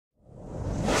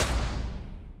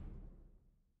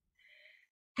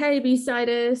Hey,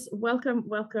 B-Siders, welcome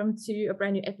to a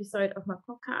brand new episode of my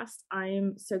podcast.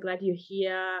 I'm so glad you're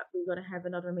here. We're going to have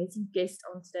another amazing guest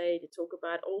on today to talk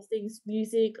about all things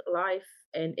music, life,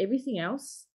 and everything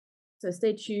else. So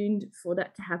stay tuned for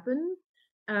that to happen.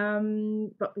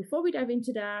 But before we dive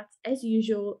into that, as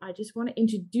usual, I just want to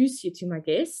introduce you to my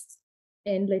guests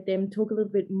and let them talk a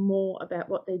little bit more about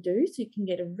what they do so you can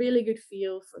get a really good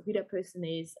feel for who that person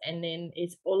is. And then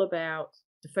it's all about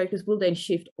the focus will then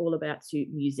shift all about to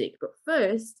music. But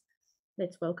first,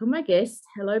 let's welcome my guest.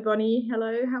 Hello, Bonnie.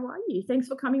 Hello, how are you? Thanks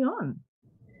for coming on.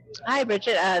 Hi,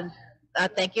 Bridget.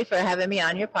 Thank you for having me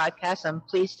on your podcast. I'm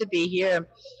pleased to be here. I'm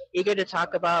eager to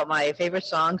talk about my favorite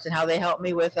songs and how they help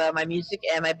me with my music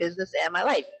and my business and my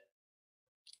life.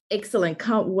 Excellent.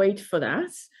 Can't wait for that.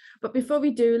 But before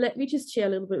we do, let me just share a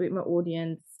little bit with my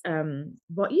audience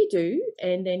what you do,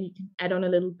 and then you can add on a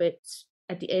little bit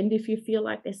at the end if you feel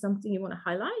like there's something you want to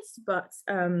highlight. But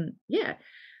yeah,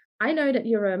 I know that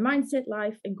you're a mindset,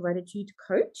 life, and gratitude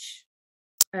coach.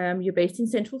 You're based in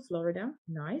Central Florida.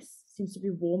 Nice. Seems to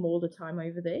be warm all the time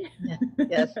over there.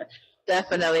 Yes,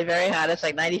 definitely very hot. It's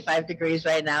like 95 degrees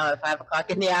right now at 5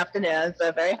 o'clock in the afternoon,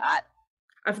 so very hot.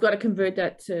 I've got to convert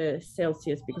that to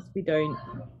Celsius because we don't.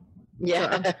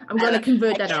 Yeah, so I'm going to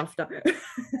convert that after.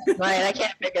 Right, I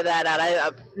can't figure that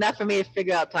out. Not for me to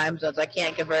figure out time zones. I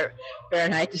can't convert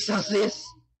Fahrenheit to Celsius.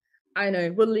 I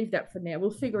know. We'll leave that for now.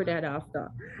 We'll figure it out after.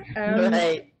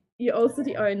 Right. You're also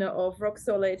the owner of Rock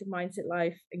Solid Mindset,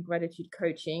 Life, and Gratitude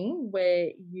Coaching, where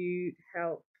you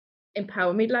help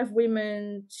empower midlife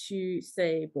women to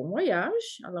say bon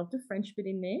voyage. I love the French bit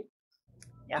in there.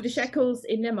 Yes. To the shackles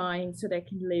in their mind so they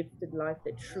can live the life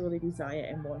they truly desire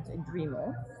and want and dream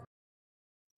of.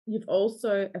 You've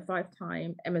also a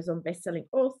 5-time Amazon bestselling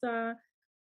author.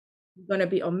 You're going to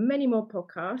be on many more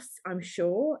podcasts, I'm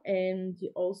sure. And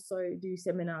you also do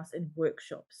seminars and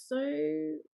workshops. So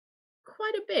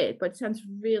quite a bit, but it sounds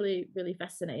really, really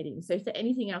fascinating. So is there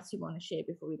anything else you want to share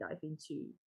before we dive into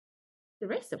the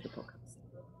rest of the podcast?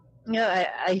 Yeah,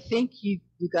 I think you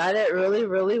got it really,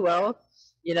 really well.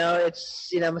 It's,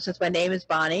 since my name is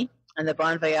Bonnie and the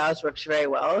Bon Voyage works very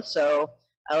well. So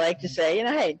I like to say,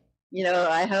 hey,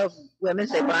 I help women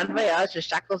say bon voyage, the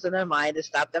shackles in their mind to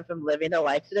stop them from living the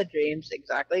life of their dreams,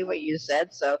 exactly what you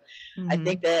said. So I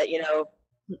think that,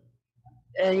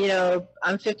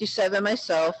 I'm 57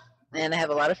 myself, and I have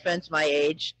a lot of friends my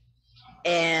age.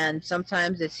 And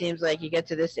sometimes it seems like you get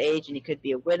to this age and you could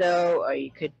be a widow or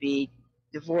you could be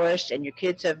divorced and your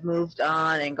kids have moved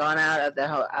on and gone out of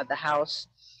the house.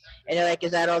 And you're like,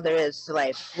 is that all there is to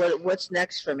life? What's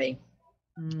next for me?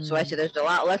 So I said, there's a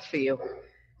lot left for you.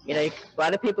 A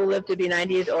lot of people live to be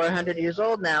 90 or 100 years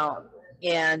old now,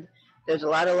 and there's a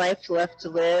lot of life left to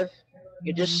live.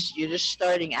 You're just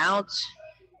starting out,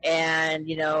 and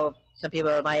some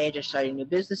people at my age are starting new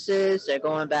businesses. They're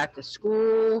going back to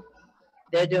school.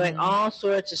 They're doing all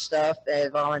sorts of stuff.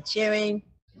 They're volunteering.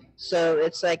 So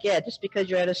it's like, yeah, just because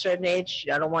you're at a certain age,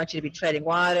 I don't want you to be treading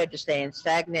water, just staying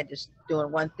stagnant, just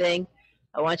doing one thing.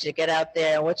 I want you to get out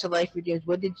there. And what's your life for dreams?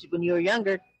 When you were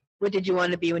younger, what did you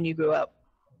want to be when you grew up?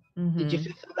 Did you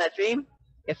fulfill that dream?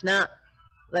 If not,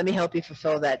 let me help you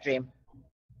fulfill that dream.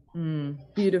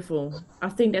 Beautiful. I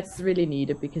think that's really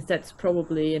needed because that's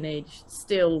probably an age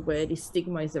still where the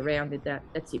stigma is around it.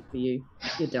 That's it for you.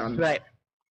 You're done. Right.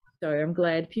 So I'm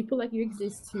glad people like you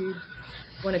exist who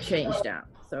want to change that.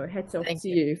 So hats off to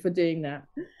you for doing that.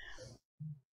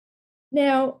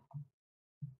 Now,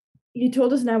 you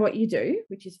told us now what you do,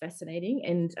 which is fascinating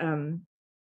and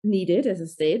needed, as I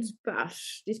said, but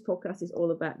this podcast is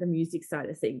all about the music side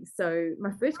of things. So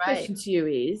my first question to you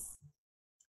is,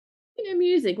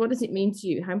 music, what does it mean to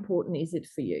you? How important is it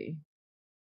for you?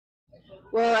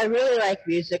 Well, I really like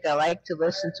music. I like to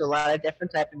listen to a lot of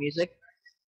different type of music.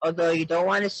 Although you don't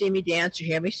want to see me dance or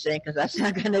hear me sing because that's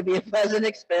not going to be a pleasant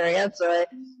experience. So I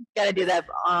got to do that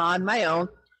on my own.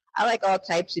 I like all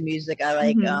types of music. I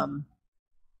like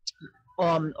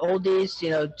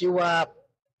oldies, doo-wop,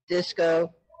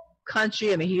 disco,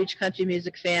 country. I'm a huge country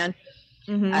music fan.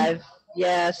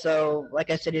 So like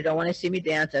I said, you don't want to see me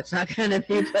dance. That's not going to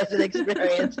be a pleasant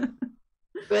experience.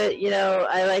 But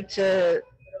I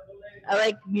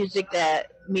like music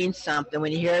that means something.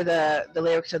 When you hear the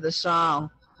lyrics of the song,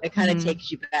 it kind of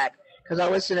takes you back. Because I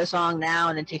listen to a song now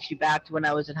and it takes you back to when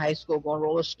I was in high school going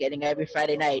roller skating every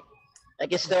Friday night. I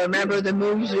can still remember the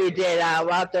moves we did.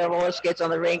 We're out there roller skates on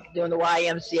the rink doing the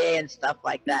YMCA and stuff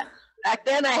like that. Back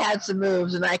then I had some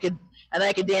moves and I could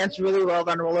dance really well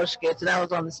on roller skates, and I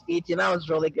was on the speed team. I was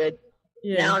really good.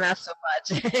 Yeah. Now not so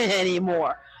much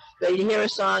anymore. But you hear a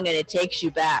song and it takes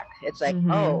you back. It's like,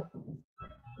 oh,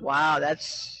 wow,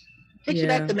 takes you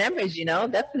back to memories,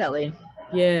 definitely.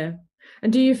 Yeah.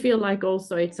 And do you feel like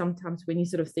also it's sometimes when you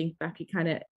sort of think back, it kind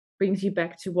of brings you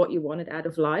back to what you wanted out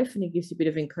of life and it gives you a bit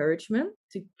of encouragement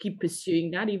to keep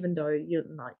pursuing that, even though you're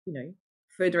like,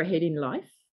 further ahead in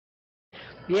life?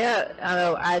 Yeah,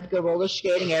 I'd go roller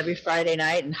skating every Friday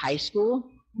night in high school.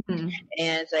 Mhm.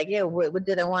 And it's like, yeah, what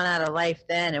did I want out of life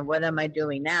then, and what am I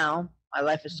doing now? My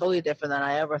life is totally different than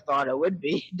I ever thought it would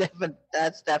be.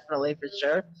 That's definitely for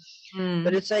sure.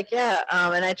 But Mm. it's like, yeah,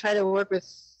 and I try to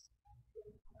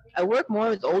I work more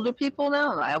with older people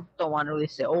now. I don't want to really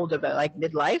say older, but like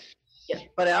midlife. Yeah.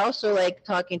 But I also like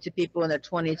talking to people in their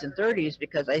 20s and 30s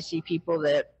because I see people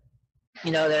that,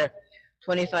 they're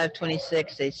 25,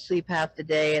 26, they sleep half the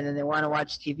day and then they want to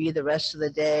watch TV the rest of the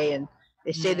day. And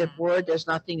they say they're Mm. bored, there's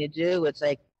nothing to do. It's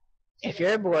like, if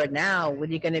you're bored now, what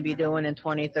are you going to be doing in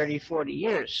 20, 30, 40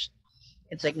 years?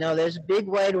 It's like, no, there's a big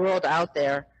wide world out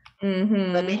there.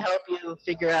 Let me Mhm. help you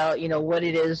figure out, what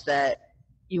it is that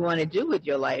you want to do with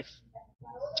your life.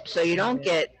 So you don't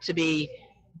Yeah. get to be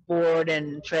bored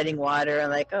and treading water and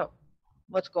like, oh,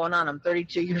 what's going on? I'm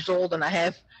 32 years old and I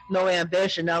have no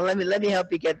ambition. Now let me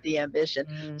help you get the ambition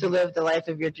to Mm. live the life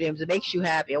of your dreams. It makes you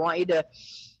happy. I want you to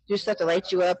do stuff to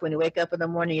light you up when you wake up in the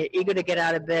morning. You're eager to get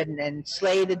out of bed and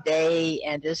slay the day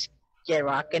and just get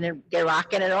rocking and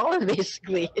rolling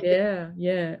basically. Yeah,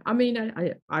 yeah. I mean,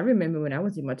 I remember when I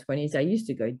was in my 20s, I used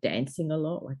to go dancing a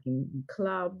lot, like in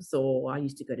clubs, or I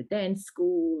used to go to dance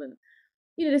school. And,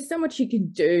 there's so much you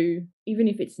can do, even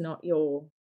if it's not your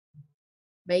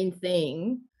main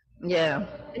thing. Yeah,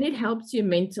 And it helps you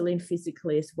mentally and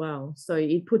physically as well. So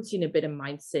it puts you in a better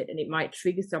mindset and it might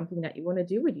trigger something that you want to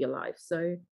do with your life.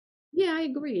 So, yeah, I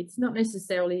agree. It's not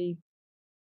necessarily,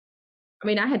 I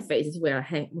mean, I had phases where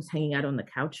was hanging out on the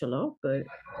couch a lot, but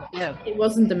yeah, it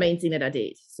wasn't the main thing that I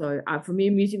did. So, for me,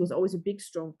 music was always a big,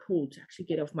 strong pull to actually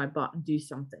get off my butt and do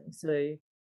something. So,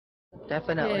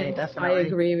 definitely, yeah, I definitely.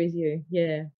 agree with you.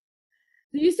 Yeah.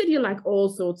 So you said you like all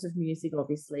sorts of music,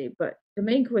 obviously, but the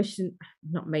main question,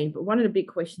 not main, but one of the big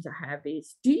questions I have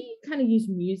is, do you kind of use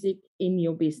music in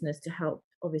your business to help,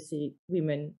 obviously,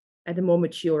 women at a more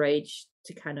mature age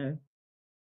to kind of,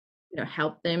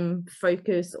 help them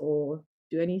focus or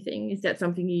do anything? Is that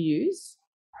something you use?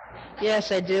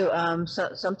 Yes, I do.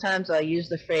 Sometimes I use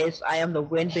the phrase "I am the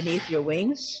wind beneath your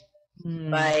wings"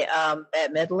 Mm, by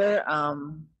Bette Midler.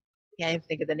 Can't even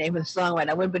think of the name of the song right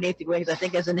now. "Wind Beneath Your Wings," I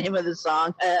think is the name of the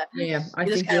song. yeah, I It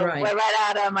just think kind you're of right. went right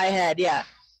out of my head. Yeah,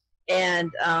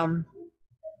 and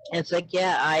it's like,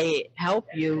 yeah, I help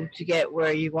you to get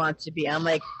where you want to be. I'm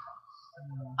like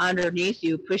Mm. underneath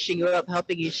you, pushing you up,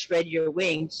 helping you spread your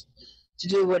wings to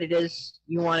do what it is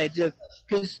you want to do.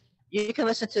 Because you can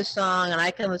listen to a song, and I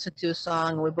can listen to a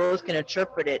song, and we both can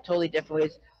interpret it totally different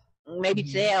ways. Maybe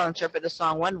today Mhm. I'll interpret the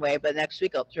song one way, but next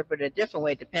week I'll interpret it a different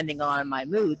way depending on my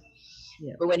mood.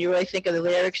 Yeah. But when you really think of the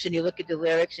lyrics and you look at the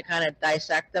lyrics, you kind of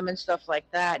dissect them and stuff like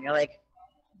that, and you're like,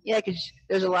 yeah, because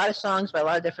there's a lot of songs by a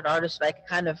lot of different artists that I can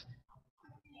kind of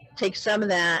take some of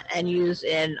that and use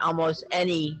in almost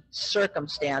any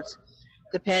circumstance,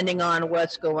 depending on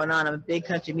what's going on. I'm a big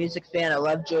country music fan. I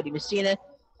love Jody Messina.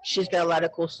 She's got a lot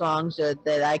of cool songs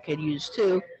that I could use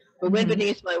too. But "Wind Mhm.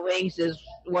 Beneath My Wings" is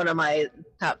one of my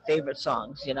top favorite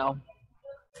songs.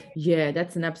 Yeah,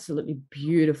 that's an absolutely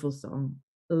beautiful song.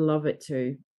 Love it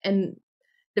too. And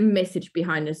the message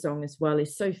behind the song as well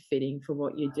is so fitting for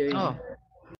what you're Oh,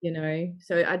 doing.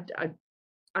 So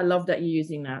I love that you're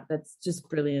using that. That's just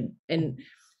brilliant. And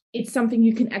it's something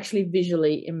you can actually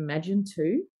visually imagine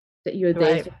too, that you're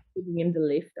there right. sort of giving him the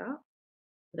lift up.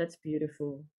 That's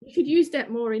beautiful. You could use that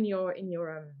more in your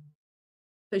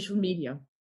social media.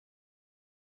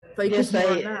 Focus Yes,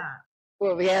 more on that.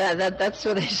 well, yeah, that's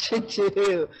what I should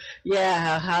do.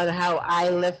 Yeah, how I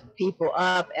lift people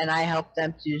up and I help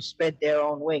them to spread their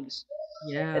own wings.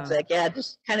 It's Yeah. like, yeah,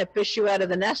 just kind of push you out of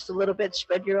the nest a little bit,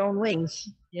 spread your own wings.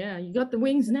 Yeah. You got the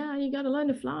wings now. You got to learn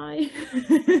to fly.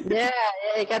 Yeah,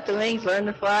 yeah, you got the wings, learn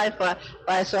to fly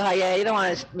so high. Yeah, you don't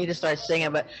want me to start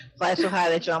singing, but fly so high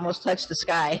that you almost touch the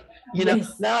sky.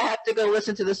 Yes. Now I have to go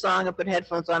listen to the song and put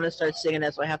headphones on and start singing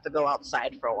it, so I have to go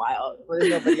outside for a while where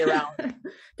there's nobody around.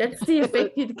 That's the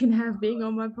effect it can have being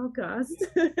on my podcast.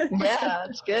 Yeah,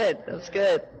 that's good. That's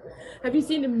good. Have you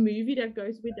seen the movie that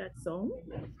goes with that song?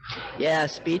 Yeah,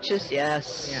 speeches,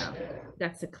 yes. Yeah.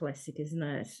 That's a classic, isn't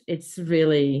it? It's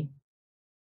really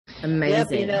Yep,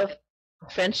 amazing.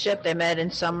 friendship, they met in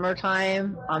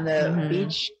summertime on the Mhm.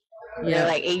 beach. They're Yeah.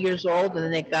 like 8 years old, and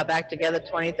then they got back together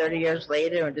 20, 30 years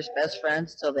later and just best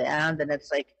friends till the end. And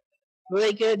it's like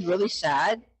really good, really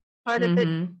sad part of it.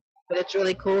 Mhm. But it's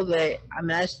really cool that, I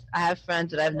mean, I have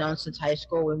friends that I've known since high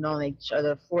school. We've known each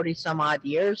other 40 some odd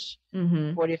years,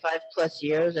 Mhm. 45 plus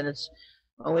years. And it's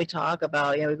when we talk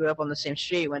about, we grew up on the same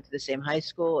street, went to the same high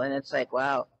school, and it's like,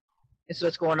 wow, this is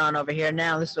what's going on over here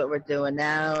now. This is what we're doing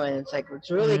now, and it's like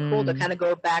it's really cool to kind of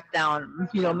go back down,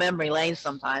 memory lane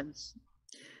sometimes.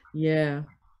 Yeah.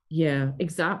 Yeah,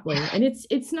 exactly. And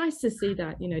it's nice to see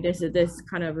that, there's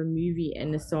kind of a movie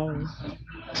and a song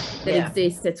that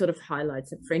exists that sort of highlights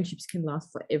that friendships can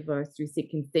last forever through thick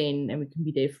and thin, and we can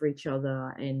be there for each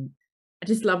other. And I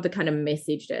just love the kind of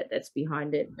message that's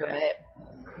behind it. Right.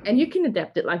 And you can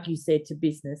adapt it, like you said, to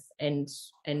business and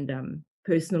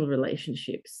personal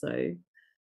relationships. So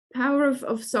power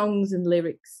of songs and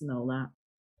lyrics and all that.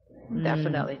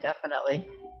 Definitely.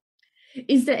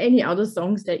 Is there any other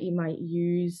songs that you might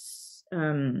use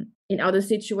in other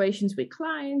situations with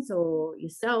clients or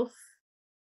yourself?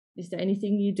 Is there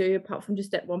anything you do apart from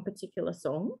just that one particular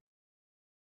song?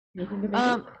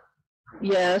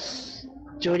 Yes,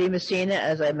 Jody Messina,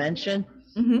 as I mentioned,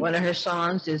 one of her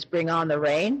songs is "Bring On the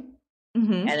Rain,"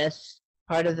 and it's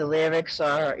part of the lyrics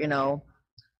are,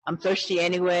 I'm thirsty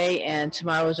anyway, and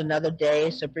tomorrow's another day,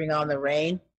 so bring on the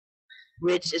rain,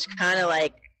 which is kind of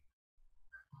like,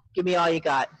 give me all you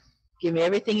got, give me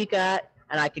everything you got,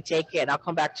 and I can take it, and I'll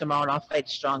come back tomorrow and I'll fight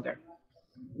stronger.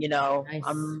 Nice.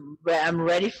 I'm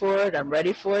ready for it. I'm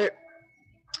ready for it.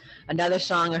 Another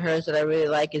song of hers that I really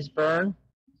like is "Burn,"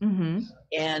 and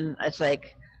it's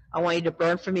like, I want you to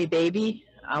burn for me, baby.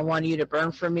 I want you to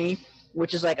burn for me,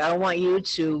 which is like, I don't want you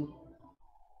to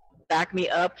back me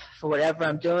up for whatever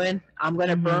I'm doing. I'm going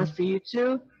to burn for you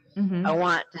too. I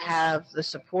want to have the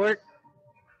support,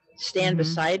 stand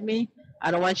beside me. I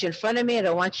don't want you in front of me. I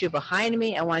don't want you behind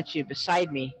me. I want you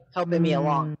beside me, helping me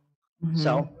along.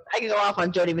 So I can go off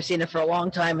on Jody Messina for a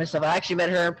long time and stuff. I actually met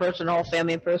her in person, whole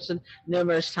family in person,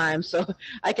 numerous times. So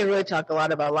I can really talk a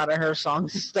lot about a lot of her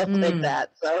songs and stuff like that.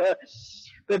 So,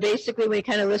 but basically, when you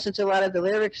kind of listen to a lot of the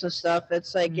lyrics and stuff,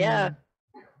 it's like, give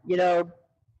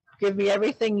me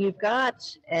everything you've got,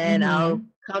 and I'll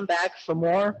come back for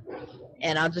more,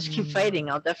 and I'll just keep fighting.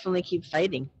 I'll definitely keep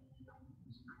fighting.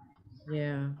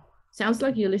 Yeah. Sounds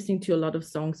like you're listening to a lot of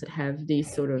songs that have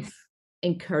these sort of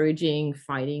encouraging,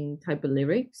 fighting type of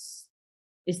lyrics.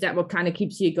 Is that what kind of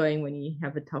keeps you going when you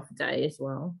have a tough day as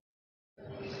well?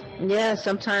 Yeah,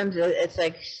 sometimes it's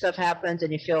like stuff happens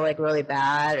and you feel like really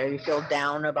bad, or you feel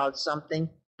down about something,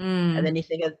 and then you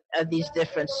think of these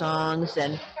different songs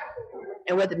and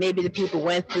what maybe the people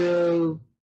went through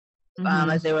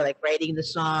as they were like writing the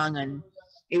song, and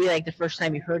maybe like the first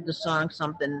time you heard the song,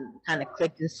 something kind of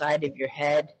clicked inside of your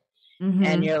head,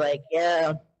 and you're like,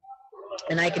 yeah.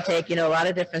 And I could take, a lot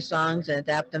of different songs and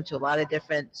adapt them to a lot of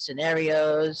different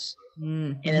scenarios.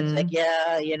 And it's like,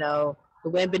 the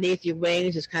wind beneath your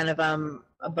wings is kind of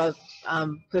above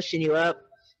pushing you up.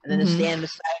 And then the stand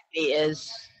beside me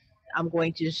is, I'm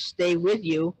going to stay with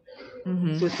you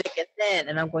through thick and thin,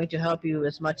 and I'm going to help you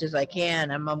as much as I can,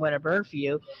 and I'm going to burn for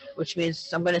you, which means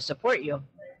I'm going to support you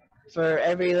for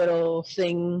every little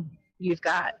thing you've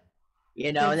got.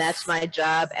 And that's my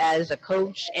job as a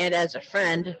coach and as a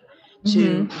friend,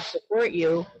 to support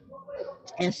you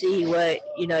and see what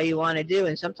you want to do.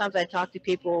 And sometimes I talk to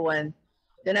people when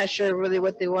they're not sure really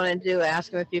what they want to do. I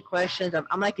ask them a few questions.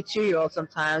 I'm like a 2-year-old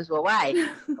sometimes. Well, why do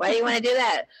you want to do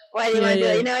that? Why do you want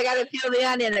to do that? I got to peel the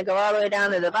onion and go all the way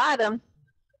down to the bottom.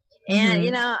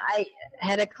 And I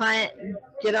had a client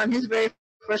get on his very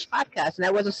first podcast, and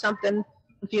that wasn't something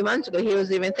a few months ago he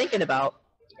was even thinking about.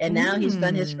 And now he's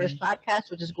done his first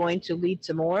podcast, which is going to lead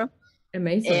to more.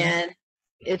 Amazing. And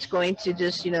it's going to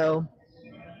just,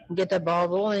 get the ball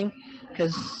rolling,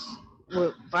 because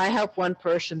if I help one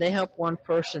person, they help one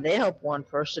person, they help one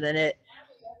person, and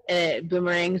it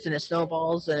boomerangs and it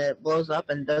snowballs and it blows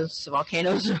up and does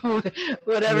volcanoes or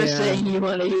whatever saying you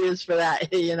want to use for that,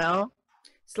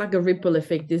 It's like a ripple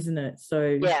effect, isn't it?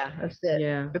 So yeah, that's it.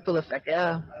 Yeah, ripple effect.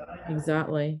 Yeah,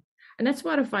 exactly. And that's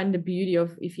what I find the beauty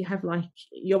of, if you have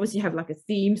you obviously have like a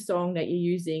theme song that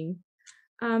you're using,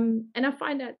 and I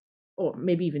find that, or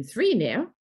maybe even 3 now,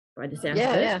 by the sound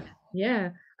of it. Yeah.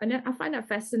 And I find that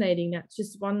fascinating that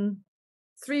just one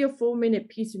 3 or 4 minute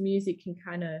piece of music can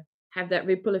kind of have that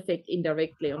ripple effect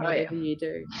indirectly on whatever you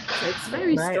do. So it's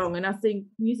very strong. And I think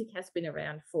music has been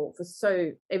around for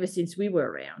ever since we were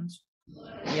around.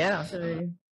 Yeah. So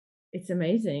it's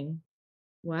amazing.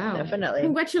 Wow. Definitely.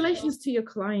 Congratulations to your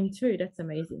client too. That's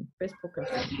amazing. Best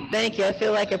podcast. Thank you. I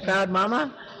feel like a proud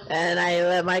mama. And I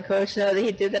let my coach know that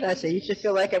he did that. I said, you should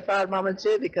feel like a proud mama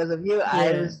too, because of you. Yeah.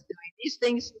 I was doing these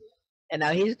things, and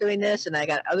now he's doing this, and I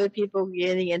got other people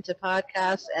getting into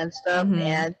podcasts and stuff.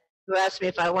 And who asked me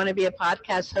if I want to be a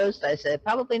podcast host. I said,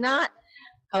 probably not.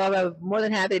 However, I'm more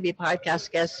than happy to be a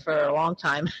podcast guest for a long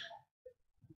time.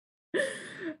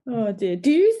 Oh dear.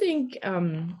 Do you think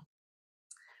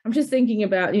I'm just thinking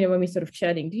about, when we're sort of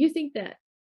chatting, do you think that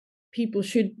people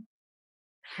should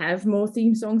have more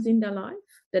theme songs in their life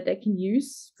that they can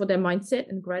use for their mindset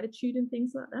and gratitude and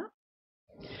things like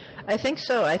that? I think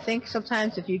so. I think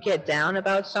sometimes if you get down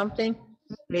about something,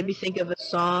 maybe think of a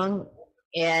song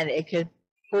and it could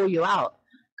pull you out.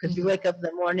 Because you Mhm. wake up in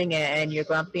the morning and you're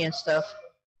grumpy and stuff,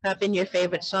 pop in your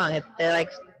favorite song. They're like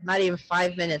not even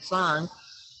 5 minutes long.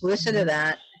 Listen to Mhm.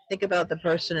 that. Think about the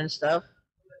person and stuff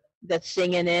that's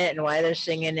singing it and why they're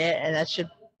singing it, and that should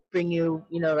bring you,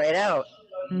 right out.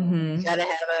 You Mhm. got to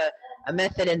have a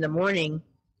method in the morning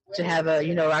to have a,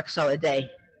 rock solid day.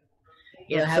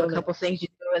 Rock Have a solid. couple things you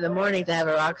do in the morning to have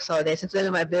a rock solid day. Since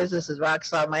my business is rock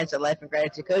solid mindset, life, and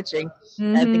gratitude coaching,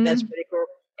 I think that's Mhm. pretty cool.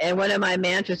 And one of my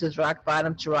mantras is rock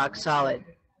bottom to rock solid.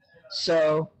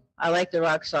 So I like the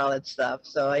rock solid stuff.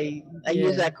 So I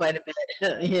use Yeah. that quite a bit.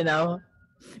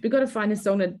 We got to find a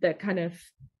song that kind of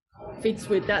fits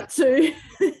with that too.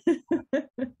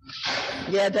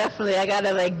 Yeah, definitely. I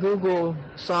gotta like Google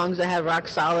songs that have rock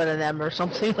solid in them or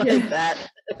something like Yeah.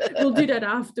 that. We'll do that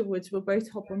afterwards. We'll both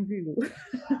hop on Google.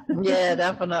 Yeah,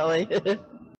 definitely.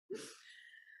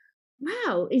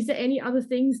 Wow. Is there any other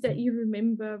things that you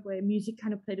remember where music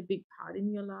kind of played a big part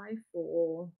in your life?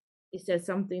 Or is there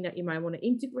something that you might want to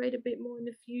integrate a bit more in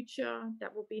the future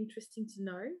that would be interesting to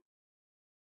know?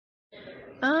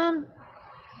 um,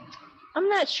 I'm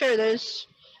not sure. There's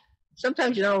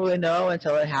sometimes you don't really know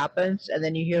until it happens, and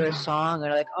then you hear a Mm. song and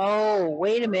you're like, oh,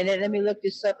 wait a minute, let me look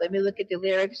this up. Let me look at the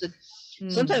lyrics. And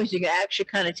Mm. sometimes you can actually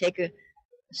kind of take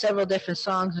several different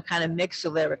songs and kind of mix the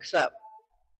lyrics up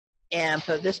and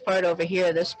put this part over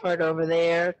here, this part over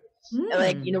there. And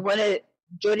like, Mm. one of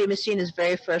Jody Messina's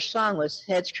very first song was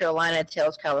Heads Carolina,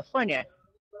 Tails California.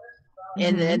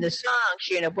 In Mm-hmm. the song,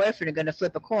 she and her boyfriend are going to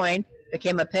flip a coin. They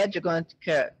came up heads, are going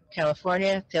to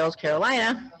California, tails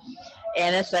Carolina.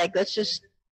 And it's like, let's just,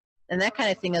 and that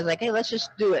kind of thing is like, hey, let's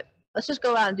just do it. Let's just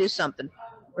go out and do something.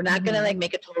 We're not going to Mm-hmm. like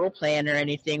make a total plan or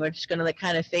anything. We're just going to like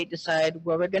kind of fate decide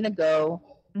where we're going to go,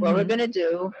 what we're Mm-hmm. going to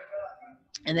do,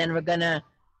 and then we're going to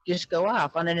just go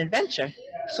off on an adventure.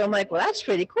 So I'm like, well, that's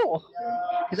pretty cool.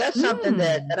 Because that's something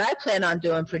Mm. that I plan on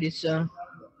doing pretty soon.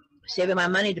 Saving my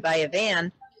money to buy a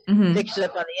van, Mm-hmm. fix it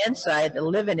up on the inside, to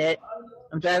live in it.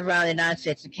 I'm driving around the United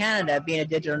States and Canada, being a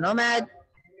digital nomad,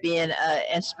 being an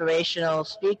inspirational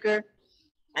speaker,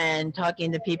 and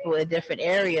talking to people in different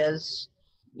areas.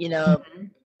 Mm-hmm.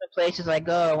 The places I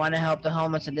go, I want to help the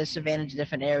homeless and disadvantaged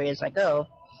different areas I go.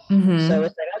 So Mm-hmm.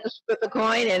 it's like I just flip a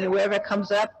coin, and whoever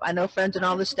comes up, I know friends in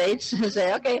all the states, and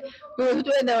say, okay, who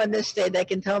do I know in this state that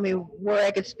can tell me where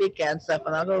I could speak at and stuff,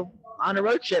 and I'll go on a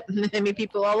road trip and meet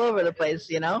people all over the place.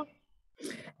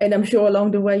 And I'm sure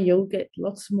along the way you'll get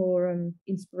lots more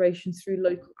inspiration through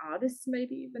local artists,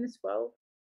 maybe even as well.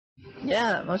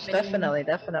 Yeah, most Many definitely,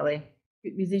 definitely.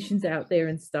 good musicians out there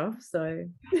and stuff. So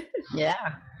Yeah,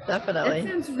 that definitely.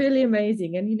 sounds really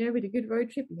amazing. And with a good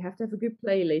road trip, you have to have a good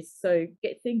playlist. So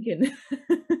get thinking.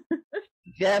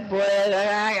 Yeah, boy,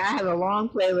 I have a long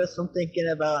playlist I'm thinking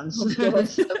about and Oh God.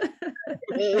 stuff,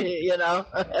 you know.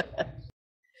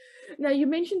 Now you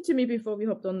mentioned to me before we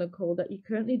hopped on the call that you're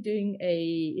currently doing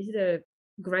is it a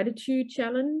gratitude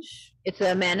challenge? It's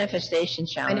a manifestation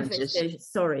challenges. Manifestation.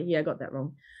 Sorry, yeah, I got that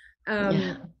wrong. Yeah.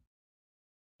 Um,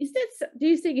 do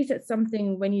you think is that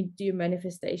something when you do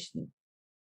manifestation,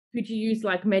 could you use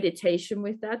like meditation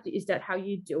with that? Is that how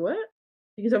you do it?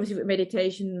 Because obviously with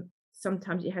meditation,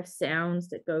 sometimes you have sounds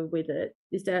that go with it.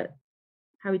 Is that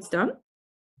how it's done?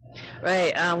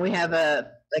 Right. We have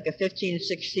a 15,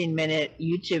 16 minute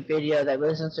YouTube video that we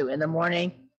listen to in the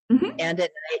morning Mm-hmm. and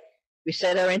at night. We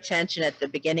set our intention at the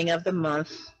beginning of the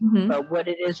month Mm-hmm. about what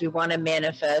it is we want to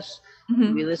manifest. We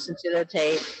Mm-hmm. listen to the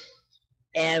tape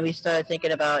and we started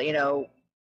thinking about,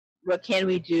 what can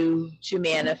we do to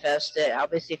manifest it?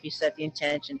 Obviously, if you set the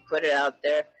intention, put it out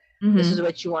there. This is Mm-hmm.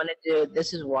 what you want to do.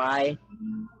 This is why.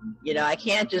 I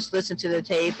can't just listen to the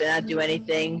tape and not do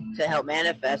anything to help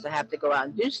manifest. I have to go out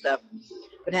and do stuff.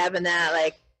 But having that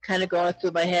like kind of going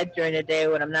through my head during the day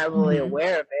when I'm not really Mm-hmm.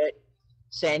 aware of it,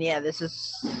 saying, yeah, this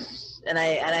is, and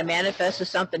I manifested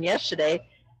something yesterday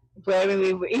before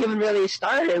we even really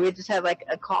started. We just had like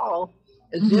a Zoom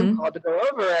Mm-hmm. call to go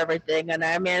over everything, and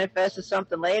I manifested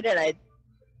something later, and I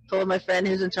told my friend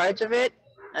who's in charge of it.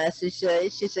 She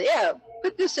said, yeah,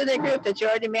 put this in a group that you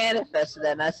already manifested.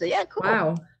 And I said, yeah, cool.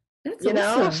 Wow, that's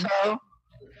awesome. So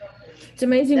It's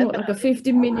amazing what like a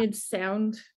definitely, 50-minute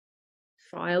sound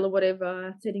file or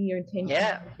whatever, setting your intention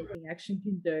yeah, and taking action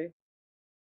can do.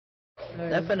 So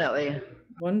definitely.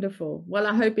 wonderful. Well,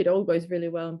 I hope it all goes really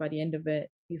well, and by the end of it,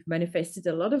 you've manifested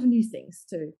a lot of new things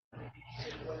too.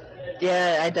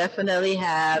 Yeah, I definitely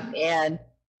have. And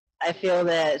I feel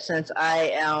that since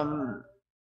I am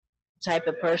type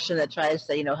of person that tries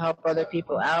to, help other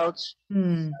people out,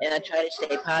 Mm. and I try to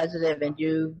stay positive and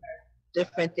do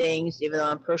different things, even though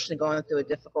I'm personally going through a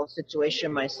difficult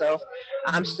situation myself,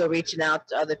 I'm still reaching out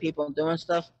to other people and doing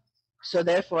stuff. So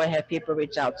therefore, I have people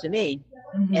reach out to me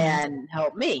Mm-hmm. and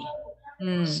help me.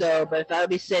 Mm. So, but if I would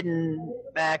be sitting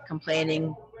back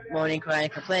complaining, moaning, crying,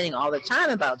 complaining all the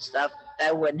time about stuff,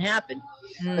 that wouldn't happen.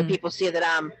 But Mm. people see that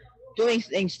I'm doing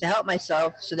things to help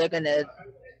myself, so they're gonna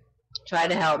try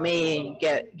to help me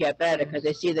get better because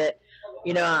they see that,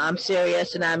 I'm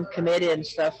serious and I'm committed and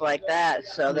stuff like that.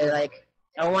 So they're like,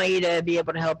 I want you to be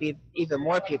able to help even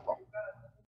more people.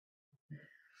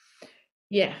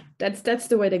 Yeah, that's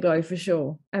the way to go for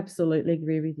sure. Absolutely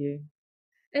agree with you.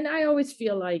 And I always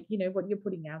feel like, what you're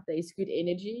putting out there is good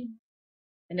energy,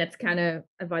 and that's kind of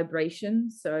a vibration,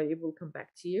 so it will come back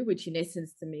to you, which in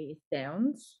essence to me is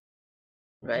sound.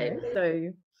 Right.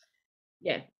 So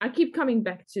yeah, I keep coming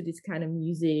back to this kind of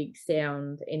music,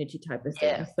 sound, energy type of thing.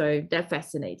 Yeah. So that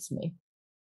fascinates me,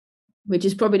 which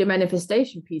is probably the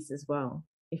manifestation piece as well.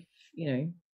 If you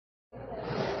know,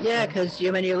 Yeah, because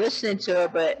when you're listening to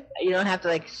it, but you don't have to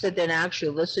like sit there and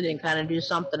actually listen and kind of do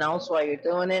something else while you're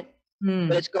doing it. But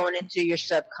mm. it's going into your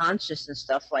subconscious and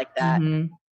stuff like that.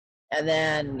 Mm-hmm. And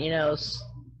then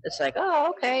it's like,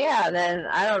 oh, okay, yeah. And then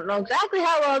I don't know exactly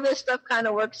how all this stuff kind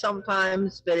of works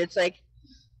sometimes, but it's like,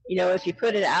 if you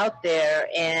put it out there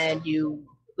and you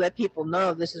let people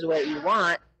know this is what you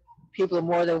want, people are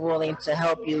more than willing to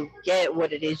help you get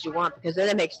what it is you want, because then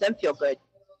it makes them feel good.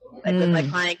 Like with my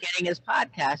client getting his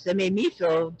podcast, it made me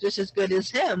feel just as good as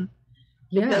him,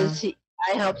 because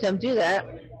I helped him do that.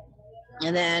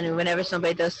 And then whenever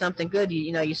somebody does something good,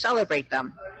 you celebrate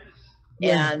them.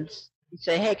 Yeah. And you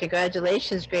say, hey,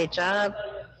 congratulations, great job.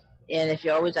 And if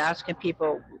you're always asking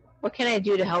people, what can I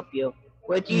do to help you?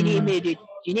 What do you need me to do?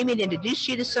 Do you need me to introduce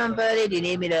you to somebody? Do you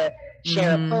need me to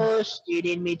share a post? Do you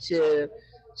need me to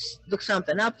look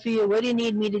something up for you? What do you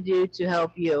need me to do to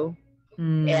help you?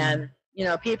 And,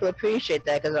 people appreciate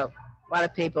that, because a lot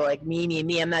of people like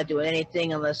me, I'm not doing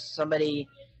anything unless somebody,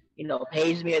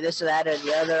 pays me or this or that or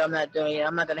the other. I'm not doing it.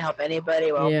 I'm not going to help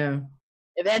anybody. Well, Yeah.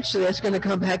 eventually it's going to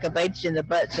come back and bite you in the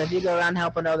butt. So if you go around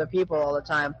helping other people all the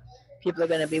time, people are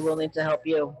going to be willing to help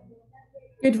you.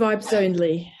 Good vibes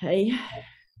only. Hey,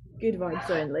 good vibes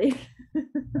only.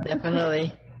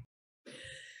 Definitely.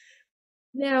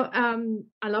 Now,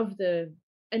 I love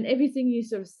and everything you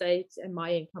sort of state and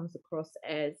my end comes across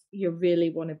as you really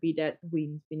want to be that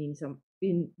wind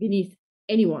beneath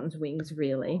anyone's wings,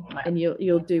 really, and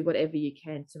you'll do whatever you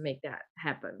can to make that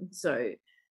happen. So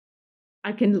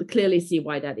I can clearly see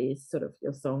why that is sort of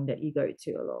your song that you go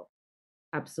to a lot.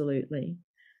 Absolutely.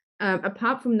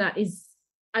 Apart from that,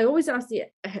 I always ask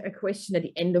a question at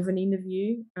the end of an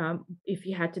interview. If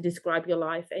you had to describe your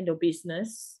life and your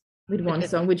business with one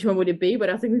song, which one would it be? But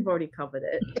I think we've already covered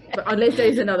it. But unless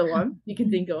there's another one you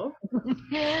can think of.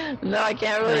 No, I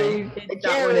can't really. I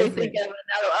can't really think of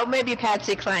another. Oh, maybe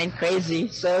Patsy Cline, Crazy.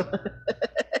 So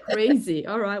Crazy.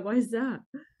 All right. Why is that?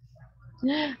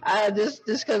 Just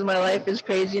because my life is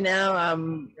crazy now.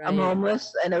 I'm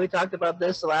homeless. I know we talked about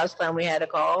this the last time we had a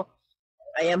call.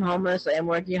 I am homeless. I am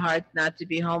working hard not to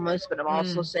be homeless, but I'm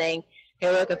also saying,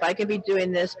 hey, look, if I could be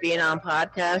doing this, being on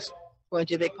podcast, going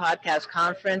to a big podcast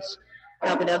conference,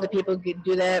 helping other people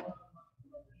do that,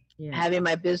 having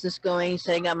my business going,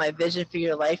 setting up my Vision for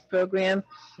Your Life program,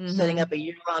 setting up a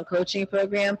year-long coaching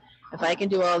program. If I can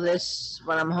do all this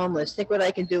when I'm homeless, think what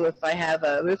I can do if I have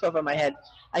a roof over my head.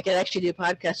 I can actually do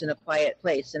podcasts in a quiet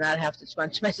place and not have to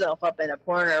scrunch myself up in a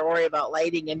corner or worry about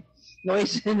lighting and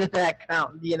noise in the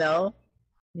background,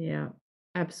 Yeah,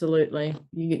 absolutely.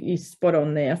 You spot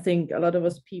on there. I think a lot of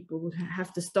us people would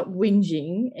have to stop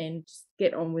whinging and just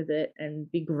get on with it and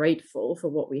be grateful for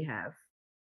what we have.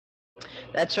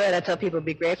 That's right. I tell people,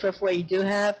 be grateful for what you do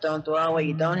have. Don't dwell on what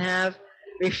you don't have.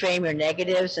 Reframe your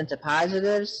negatives into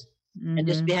positives. And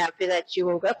just be happy that you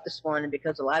woke up this morning,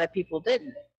 because a lot of people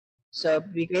didn't. So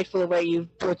be grateful of what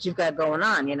you've got going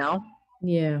on,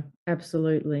 Yeah,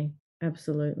 absolutely.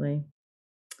 Absolutely.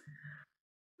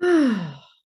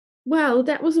 Well,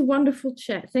 that was a wonderful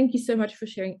chat. Thank you so much for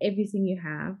sharing everything you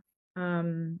have.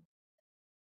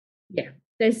 Yeah,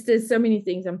 there's so many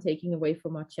things I'm taking away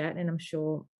from our chat, and I'm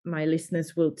sure my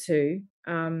listeners will too.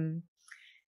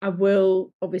 I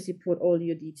will obviously put all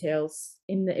your details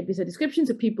in the episode description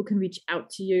so people can reach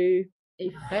out to you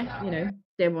if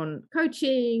they want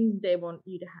coaching, they want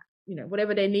you to have,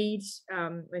 whatever they need.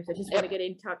 If they just want to get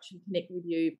in touch and connect with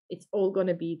you, it's all going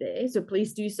to be there. So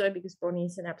please do so, because Bonnie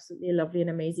is an absolutely lovely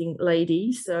and amazing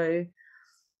lady. So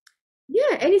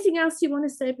yeah, anything else you want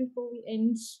to say before we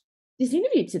end this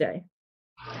interview today.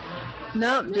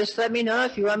 No, just let me know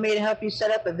if you want me to help you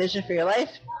set up a vision for your life.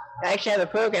 I actually have a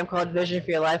program called Vision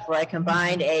for Your Life where I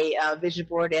combine a vision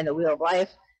board and the Wheel of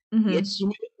Life. It's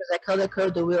unique because I color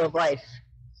code the Wheel of Life,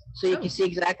 so you can see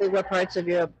exactly what parts of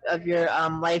your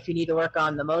life you need to work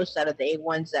on the most out of the 8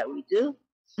 ones that we do.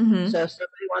 So if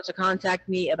somebody wants to contact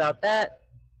me about that,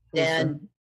 then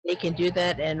they can do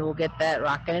that, and we'll get that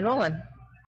rocking and rolling.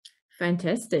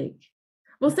 Fantastic.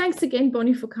 Well, thanks again,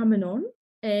 Bonnie, for coming on.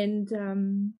 And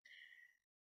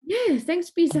yeah, thanks,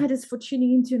 Bezadders, for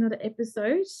tuning into another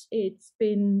episode. It's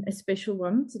been a special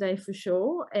one today for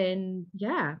sure. And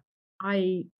yeah,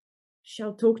 I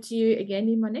shall talk to you again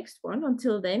in my next one.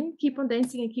 Until then, keep on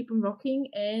dancing and keep on rocking.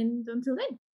 And until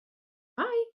then,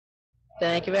 bye.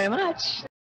 Thank you very much.